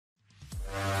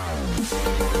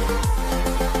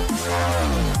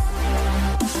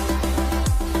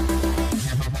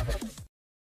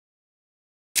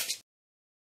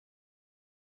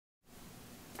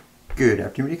Good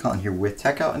afternoon, Colin here with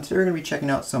Techout, and today we're going to be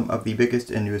checking out some of the biggest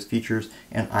and newest features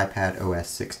in iPadOS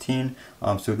 16.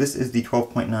 So this is the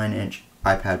 12.9-inch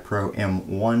iPad Pro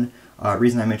M1.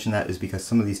 Reason I mention that is because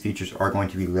some of these features are going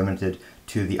to be limited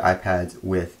to the iPads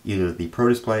with either the Pro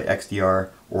Display,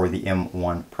 XDR, or the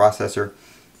M1 processor.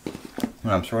 So we're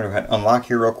going to go ahead and unlock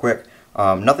here real quick.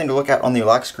 Nothing to look at on the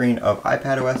lock screen of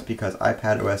iPadOS because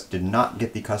iPadOS did not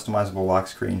get the customizable lock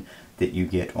screen that you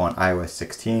get on iOS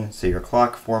 16. So your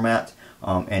clock format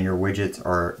and your widgets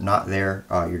are not there.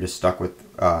 You're just stuck with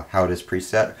how it is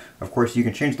preset. Of course, you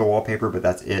can change the wallpaper, but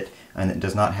that's it. And it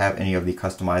does not have any of the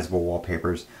customizable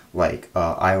wallpapers like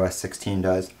iOS 16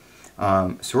 does.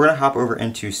 So we're going to hop over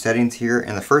into settings here.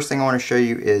 And the first thing I want to show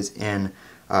you is in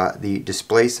the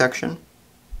display section.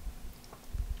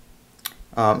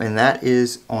 And that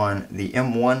is on the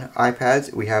M1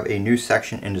 iPads. We have a new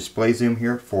section in display zoom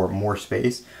here for more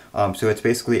space. So it's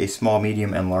basically a small,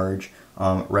 medium, and large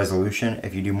resolution.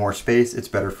 If you do more space, it's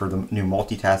better for the new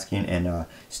multitasking and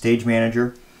Stage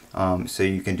Manager. So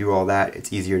you can do all that.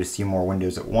 It's easier to see more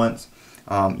windows at once.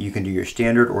 You can do your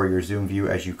standard or your zoom view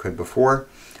as you could before.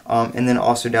 And then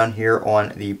also down here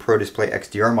on the Pro Display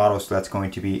XDR model, so that's going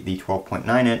to be the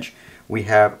 12.9-inch, we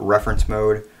have reference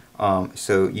mode.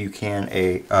 So you can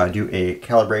do a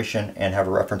calibration and have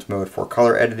a reference mode for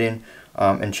color editing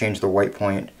and change the white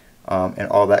point and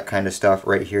all that kind of stuff.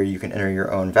 Right here you can enter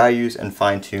your own values and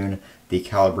fine-tune the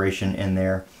calibration in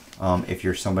there if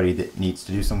you're somebody that needs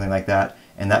to do something like that.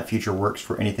 And that feature works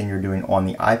for anything you're doing on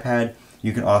the iPad.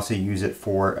 You can also use it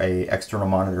for an external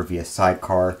monitor via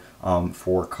Sidecar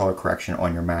for color correction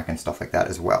on your Mac and stuff like that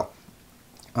as well.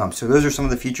 So those are some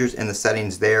of the features in the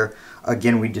settings there.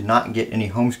 Again, we did not get any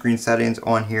home screen settings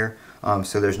on here,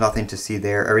 so there's nothing to see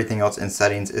there. Everything else in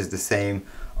settings is the same.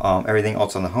 Everything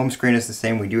else on the home screen is the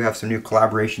same. We do have some new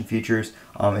collaboration features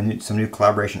and some new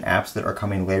collaboration apps that are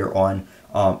coming later on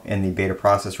in the beta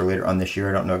process or later on this year.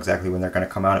 I don't know exactly when they're going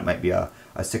to come out. It might be a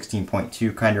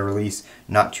 16.2 kind of release.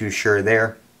 Not too sure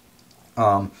there.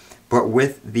 But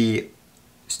with the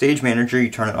Stage Manager, you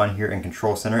turn it on here in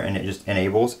Control Center and it just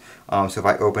enables. So if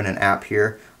I open an app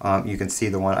here, you can see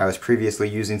the one I was previously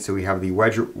using. So we have the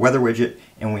weather widget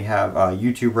and we have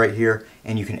YouTube right here,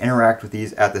 and you can interact with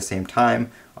these at the same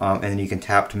time, and then you can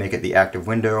tap to make it the active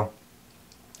window.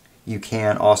 You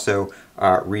can also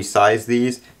resize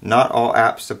these. Not all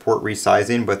apps support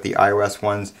resizing, but the iOS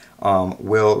ones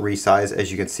will resize,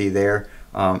 as you can see there.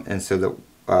 And so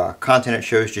the content it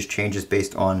shows just changes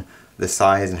based on the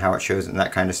size and how it shows and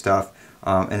that kind of stuff.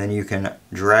 And then you can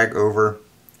drag over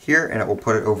here and it will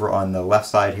put it over on the left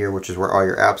side here, which is where all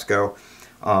your apps go.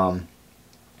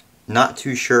 Not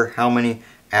too sure how many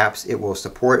apps it will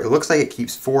support. It looks like it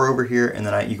keeps 4 over here, and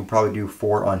then you can probably do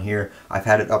 4 on here. I've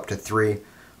had it up to 3.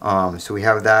 So we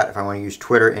have that if I want to use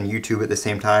Twitter and YouTube at the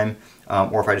same time,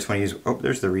 or if I just want to use, oh,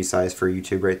 there's the resize for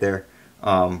YouTube right there.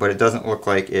 But it doesn't look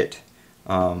like it,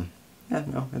 yeah,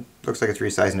 no, it looks like it's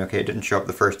resizing okay. It didn't show up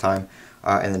the first time.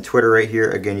 And then Twitter right here,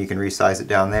 again, you can resize it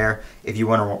down there. If you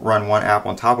want to run one app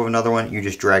on top of another one, you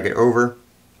just drag it over.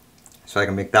 So I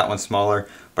can make that one smaller,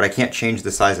 but I can't change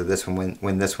the size of this one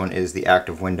when this one is the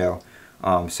active window.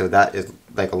 So that is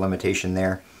like a limitation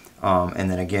there. And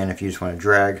then again, if you just want to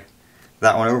drag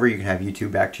that one over, you can have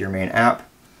YouTube back to your main app.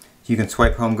 You can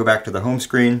swipe home, go back to the home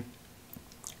screen,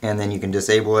 and then you can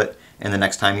disable it, and the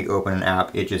next time you open an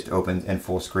app, it just opens in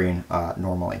full screen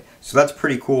normally. So that's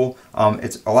pretty cool.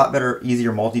 It's a lot better,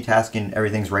 easier multitasking.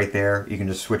 Everything's right there. You can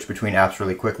just switch between apps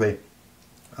really quickly.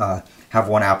 Have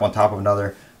one app on top of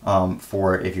another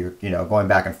for if you're going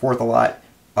back and forth a lot.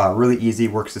 Really easy,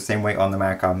 works the same way on the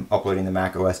Mac. I'm uploading the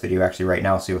Mac OS video actually right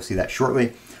now, so you'll see that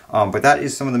shortly. But that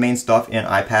is some of the main stuff in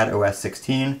iPadOS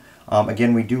 16.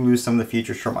 Again, we do lose some of the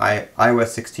features from iOS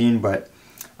 16, but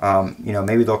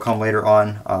maybe they'll come later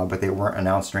on, but they weren't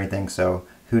announced or anything, so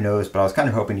who knows. But I was kind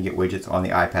of hoping to get widgets on the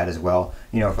iPad as well,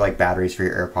 for like batteries for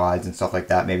your AirPods and stuff like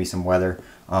that, maybe some weather,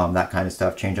 that kind of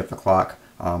stuff, change up the clock,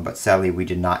 but sadly we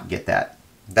did not get that.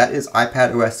 That is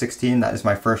iPadOS 16. That is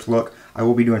my first look. I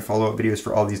will be doing follow-up videos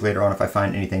for all these later on if I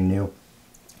find anything new,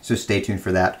 so stay tuned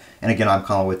for that. And again, I'm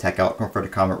Colin with Techout. Don't forget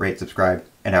to comment, rate, subscribe,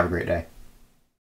 and have a great day.